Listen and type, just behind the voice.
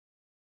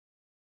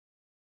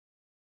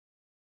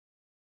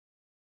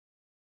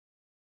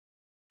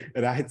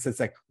right? So it's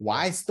like,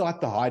 why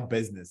start the hard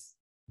business?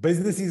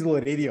 Business is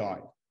already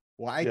hard.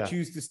 Why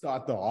choose to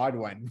start the hard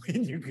one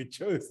when you could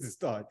choose to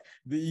start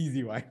the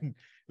easy one?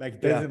 Like,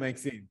 doesn't make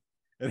sense,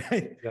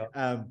 right?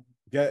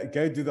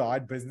 Go do the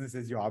hard business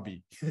as your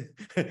hobby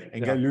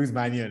and go lose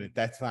money on it.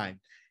 That's fine,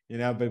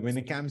 but when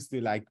it comes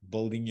to like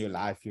building your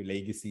life, your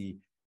legacy,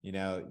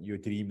 your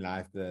dream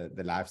life,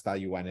 the lifestyle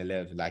you want to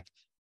live, like,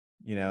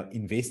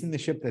 invest in the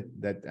ship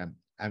that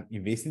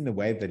invest in the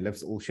wave that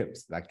lifts all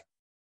ships. Like,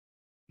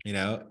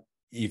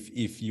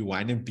 if you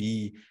want to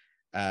be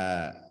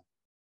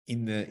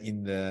in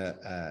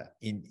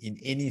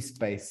any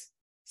space,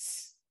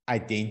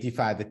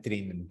 identify the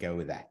trend and go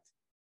with that.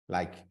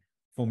 Like,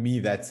 for me,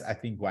 that's, I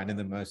think, one of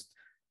the most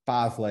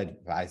powerful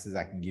advices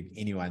I can give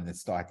anyone that's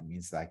starting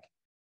is like,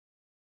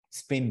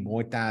 spend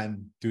more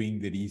time doing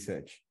the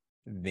research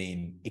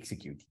than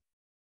executing.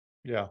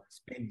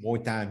 Spend more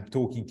time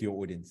talking to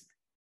your audience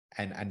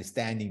and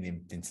understanding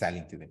them than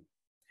selling to them.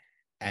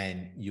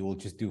 And you will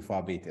just do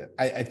far better.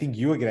 I think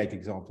you're a great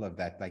example of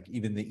that. Like,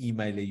 even the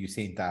emailer you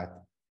sent out,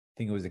 I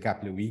think it was a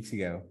couple of weeks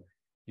ago,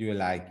 you were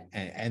like,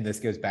 and this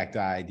goes back to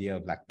our idea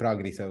of like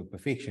progress over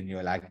perfection.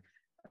 You're like,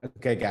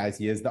 okay, guys,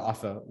 here's the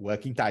offer,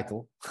 working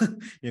title.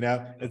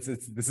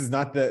 This is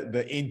not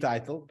the end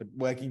title, but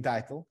working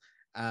title.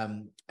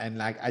 And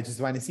like, I just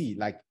want to see,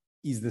 like,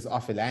 is this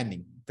offer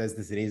landing? Does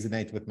this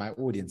resonate with my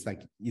audience?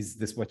 Like, is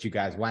this what you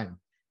guys want?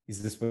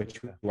 Is this what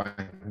you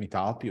want me to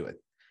help you with?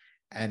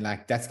 And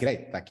like, that's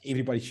great. Like,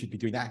 everybody should be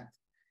doing that,